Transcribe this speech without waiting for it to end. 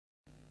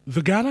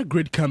The Ghana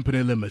Grid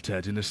Company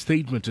Limited, in a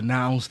statement,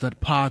 announced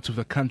that parts of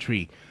the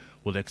country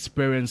will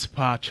experience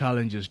power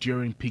challenges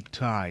during peak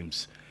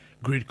times.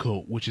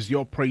 GRIDCo, which is the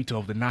operator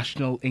of the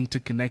National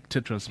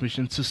Interconnected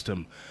Transmission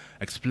System,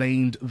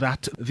 explained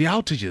that the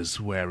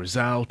outages were a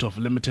result of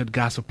limited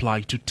gas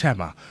supply to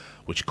Tema,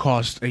 which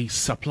caused a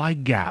supply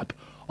gap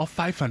of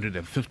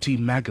 550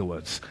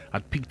 megawatts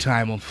at peak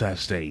time on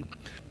Thursday.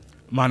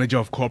 Manager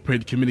of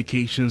Corporate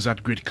Communications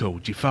at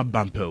GRIDCo, Jifa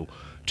Bampo,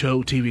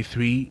 told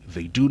TV3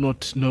 they do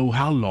not know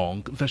how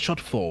long the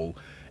shortfall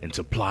in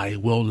supply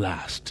will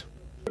last.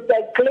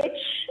 The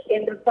glitch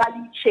in the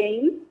value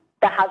chain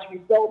that has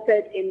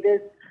resulted in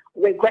this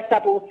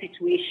regrettable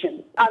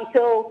situation.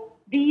 Until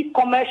these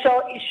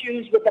commercial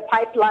issues with the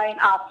pipeline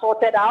are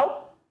sorted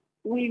out,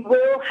 we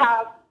will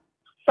have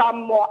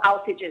some more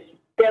outages.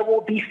 There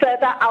will be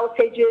further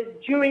outages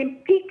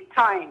during peak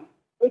time,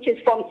 which is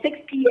from 6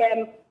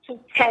 p.m. to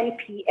 10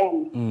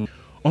 p.m.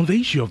 On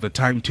the issue of the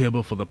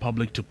timetable for the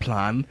public to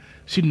plan,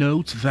 she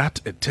notes that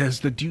it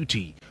is the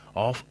duty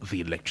of the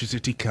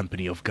Electricity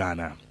Company of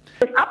Ghana.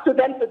 It's up to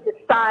them to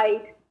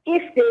decide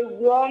if they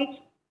want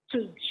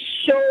to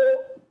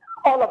show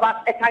all of us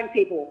a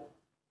timetable.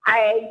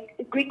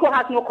 GRIDCo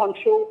has no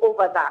control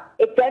over that.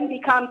 It then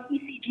becomes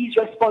ECG's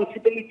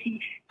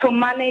responsibility to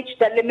manage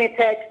the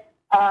limited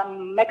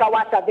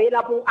megawatts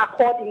available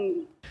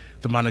accordingly.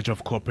 The manager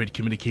of corporate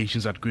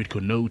communications at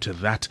GRIDCo noted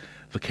that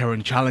the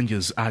current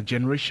challenges are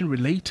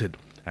generation-related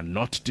and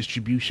not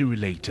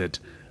distribution-related,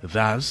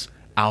 thus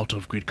out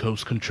of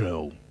GRIDCo's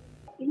control.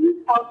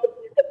 These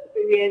outages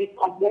experienced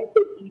on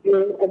Wednesday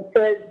evening and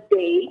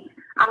Thursday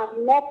are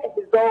not a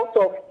result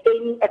of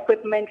any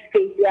equipment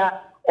failure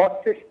or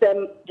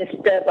system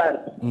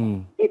disturbance.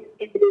 It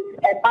is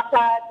a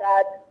matter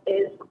that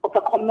is of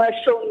a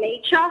commercial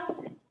nature,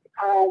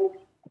 and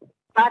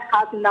that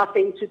has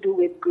nothing to do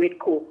with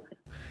GRIDCo.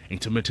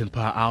 Intermittent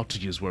power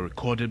outages were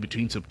recorded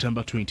between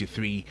September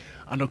 23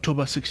 and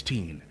October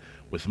 16,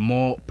 with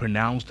more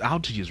pronounced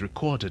outages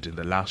recorded in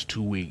the last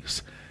 2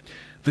 weeks.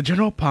 The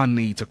general power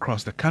needs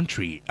across the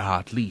country are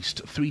at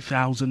least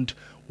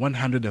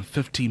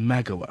 3,150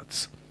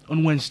 megawatts.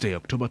 On Wednesday,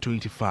 October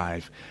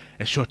 25,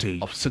 a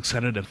shortage of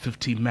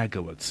 650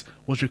 megawatts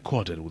was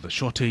recorded, with a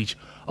shortage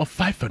of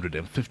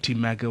 550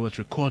 megawatts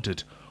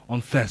recorded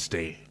on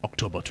Thursday,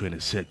 October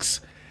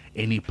 26.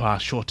 Any power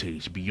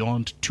shortage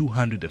beyond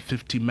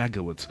 250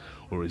 megawatts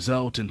will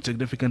result in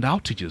significant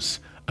outages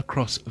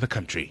across the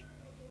country.